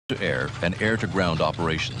air and air-to-ground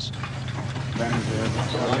operations.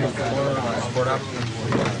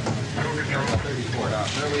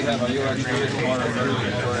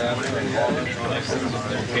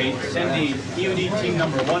 Okay, send the EOD team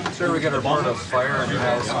number 1. Sir, we got a report of fire in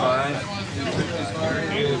House 5.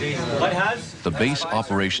 What has? The Base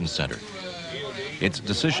Operations Center. Its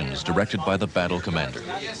decisions directed by the battle commander.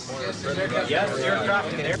 Yes,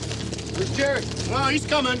 aircraft in there. Where's Jerry? Well, he's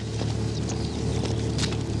coming.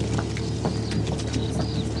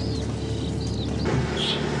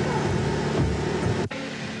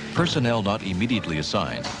 Personnel not immediately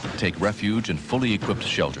assigned take refuge in fully equipped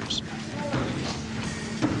shelters.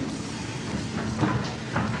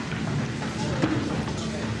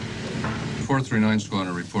 .439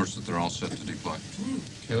 Squadron reports that they're all set to deploy.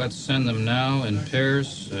 Okay, let's send them now in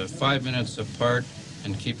pairs, 5 minutes apart,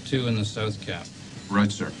 and keep 2 in the south cap.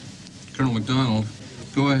 Right, sir. Colonel McDonald,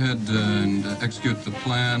 go ahead and execute the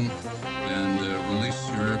plan and release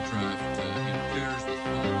your aircraft in pairs with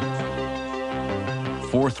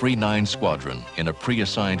 439 Squadron, in a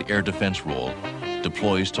pre-assigned air defense role,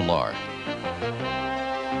 deploys to Lahr.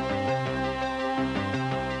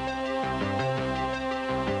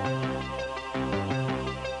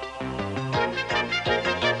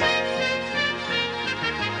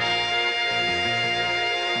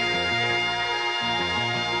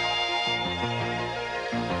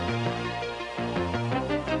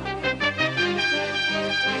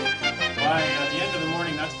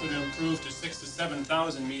 To 6,000 to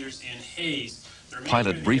 7,000 meters in haze.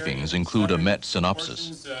 Pilot briefings include a Met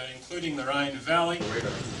synopsis. Including the Rhine Valley.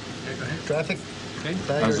 Traffic.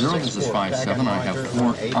 Zero, this is 5-7. I have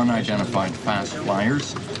 4 unidentified fast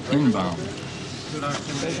flyers inbound.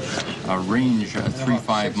 Range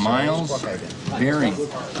 35 miles. Bearing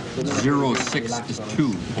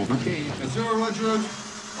 062. Over. Zero, Roger.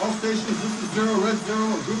 All stations, this is 0, Red 0.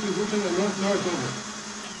 Group is routing the north-north over.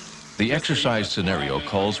 The exercise scenario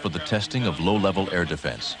calls for the testing of low-level air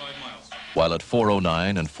defense. While at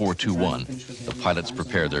 409 and 421, the pilots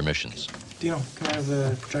prepare their missions. Dino, can I have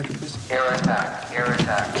the protractor, please? Air attack, air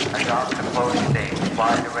attack. Adopt the closed state.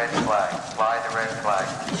 Fly the red flag, fly the red flag.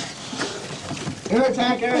 Air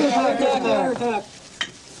attack, air attack, air attack, air attack.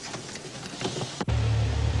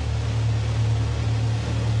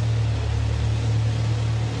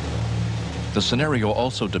 The scenario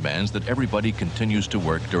also demands that everybody continues to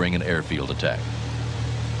work during an airfield attack.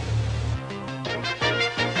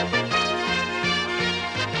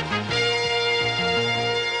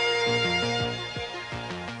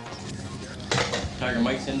 Tiger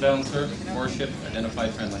Mike's inbound, sir. Warship,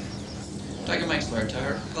 identified friendly. Tiger Mike's Lahr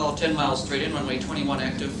Tower. Call 10 miles straight in, runway 21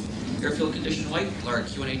 active. Airfield condition white. Lahr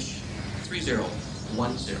QNH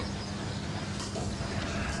 3010.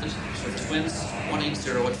 So twins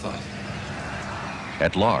 180 at 5.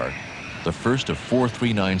 At Lahr, the first of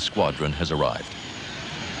 439 Squadron has arrived.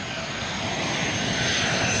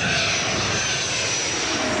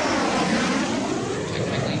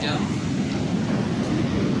 Technically down.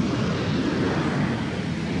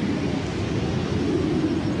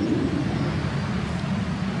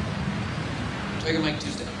 Tiger Mike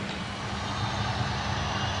Tuesday.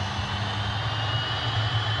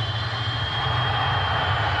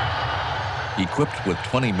 Equipped with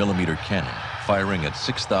 20mm cannon, firing at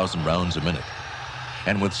 6,000 rounds a minute,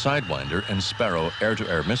 and with Sidewinder and Sparrow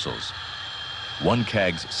air-to-air missiles, 1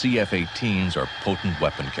 CAG's CF-18s are potent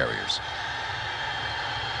weapon carriers.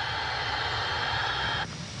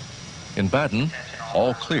 In Baden,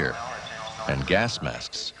 all clear, and gas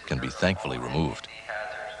masks can be thankfully removed.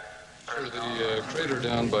 Sir, the crater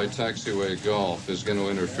down by Taxiway Golf is going to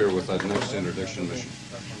interfere with that next interdiction mission.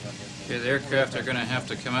 Okay, the aircraft are going to have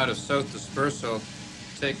to come out of South Dispersal,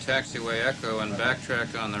 take Taxiway Echo, and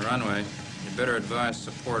backtrack on the runway. You better advise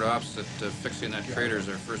support ops that fixing that crater is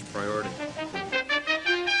our first priority.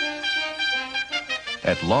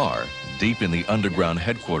 At Lahr, deep in the underground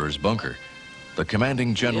headquarters bunker, the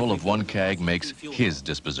commanding general of 1 CAG makes his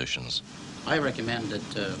dispositions. I recommend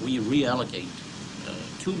that we reallocate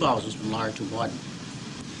 2 blouses from Lahr to Baden.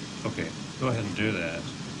 Okay, go ahead and do that.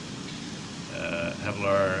 Have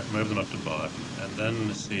Lahr move them up to Baden, and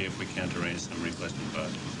then see if we can't arrange some replacement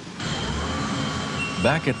Baden.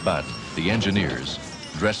 Back at Baden, the engineers,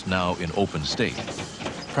 dressed now in open state,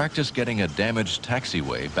 practice getting a damaged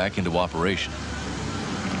taxiway back into operation.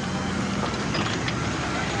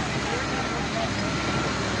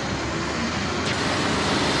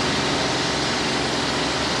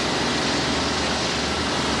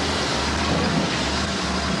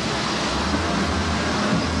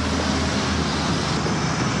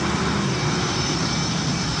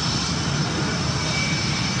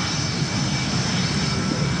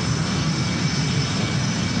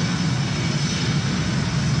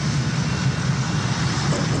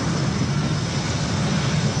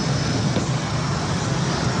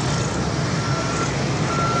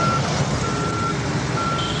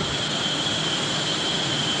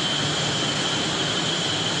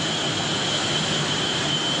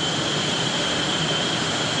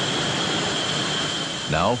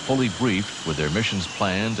 Now fully briefed with their missions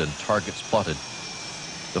planned and targets plotted,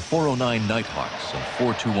 the 409 Nighthawks and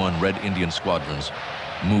 421 Red Indian squadrons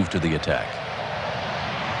move to the attack.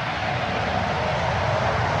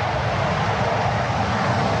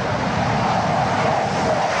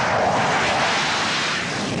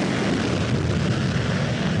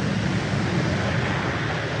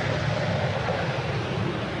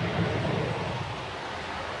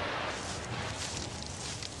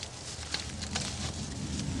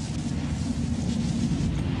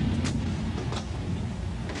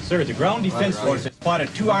 Sir, the ground defense force has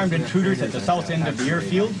spotted 2 armed intruders at the south end of the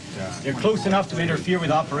airfield. They're close enough to interfere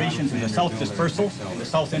with operations in the south dispersal and the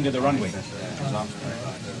south end of the runway.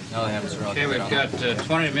 Okay, we've got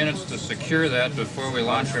 20 minutes to secure that before we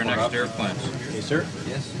launch our next airplanes. Okay, sir.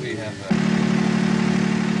 Yes, we have.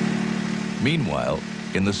 Meanwhile,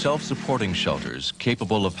 in the self-supporting shelters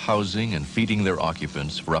capable of housing and feeding their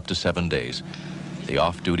occupants for up to 7 days, the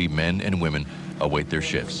off-duty men and women await their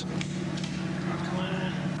shifts.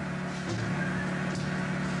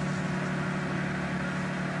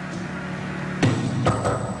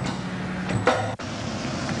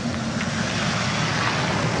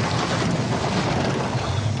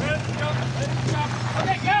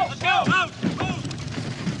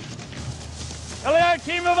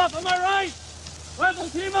 Team move up on my right! Rifle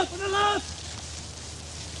team up on the left!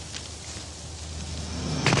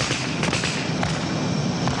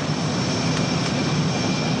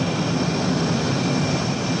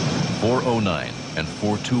 409 and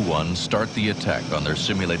 421 start the attack on their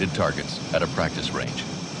simulated targets at a practice range.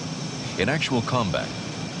 In actual combat,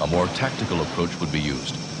 a more tactical approach would be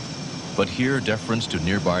used. But here, deference to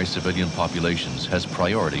nearby civilian populations has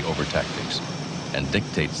priority over tactics and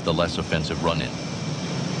dictates the less offensive run-in.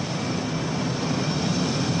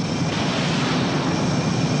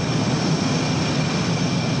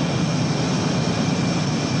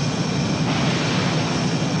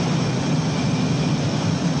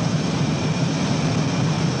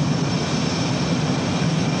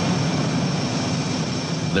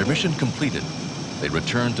 Their mission completed, they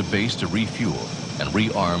return to base to refuel and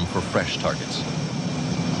rearm for fresh targets.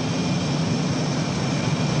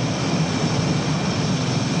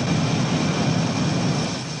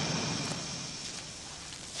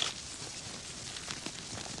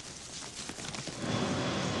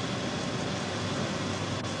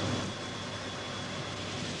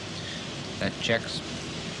 That checks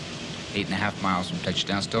 8.5 miles from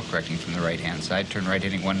touchdown, still correcting from the right-hand side. Turn right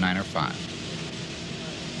heading 1905.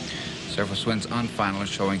 Surface winds on final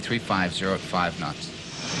showing 350 at 5 knots.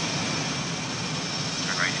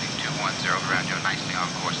 Turn right heading 210, ground you nicely on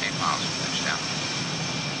course 8 miles from touchdown.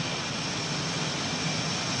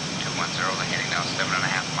 210, the heading now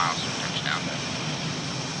 7.5 miles from touchdown.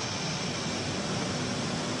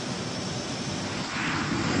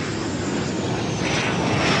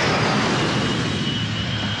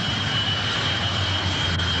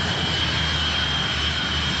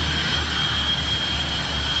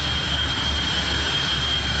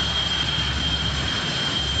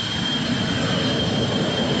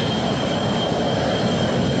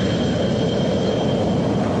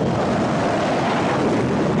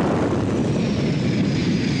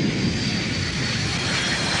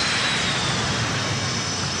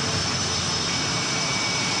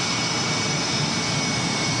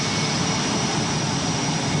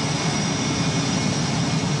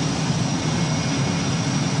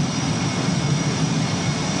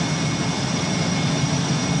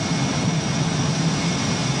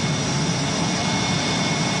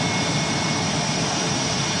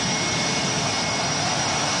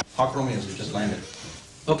 Hawk Romeos have just landed.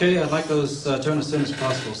 Okay, I'd like those turned as soon as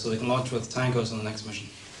possible so we can launch with tangos on the next mission.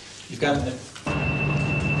 You've got it.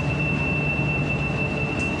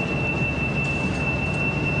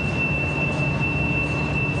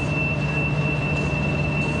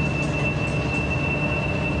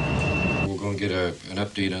 We're going to get an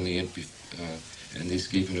update on the and the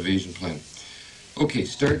escape and evasion plan. Okay,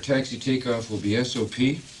 start taxi takeoff will be SOP.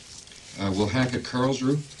 We'll hack at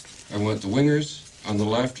Karlsruhe. I want the wingers. On the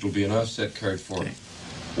left, it'll be an offset card 4. Okay.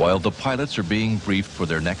 While the pilots are being briefed for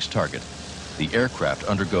their next target, the aircraft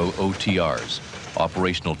undergo OTRs,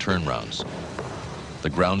 operational turnarounds.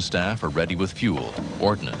 The ground staff are ready with fuel,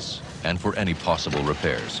 ordnance, and for any possible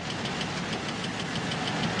repairs.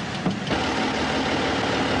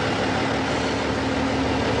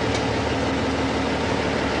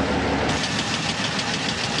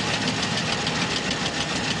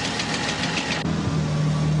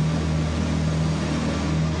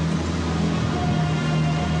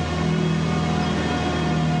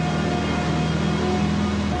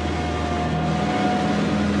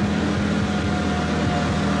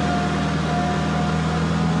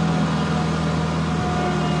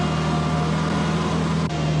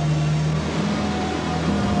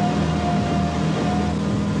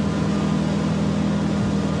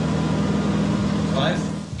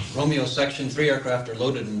 Romeo Section 3 aircraft are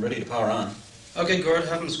loaded and ready to power on. Okay, Gord,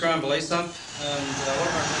 have them scramble ASAP. And what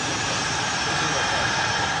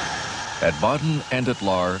At Baden and at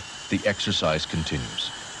Lahr, the exercise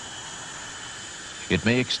continues. It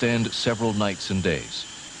may extend several nights and days.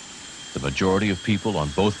 The majority of people on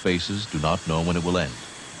both bases do not know when it will end.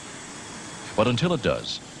 But until it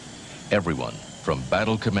does, everyone, from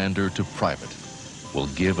battle commander to private, will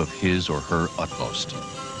give of his or her utmost.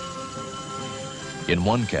 In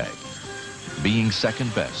one CAG, being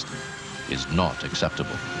second best is not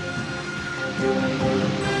acceptable.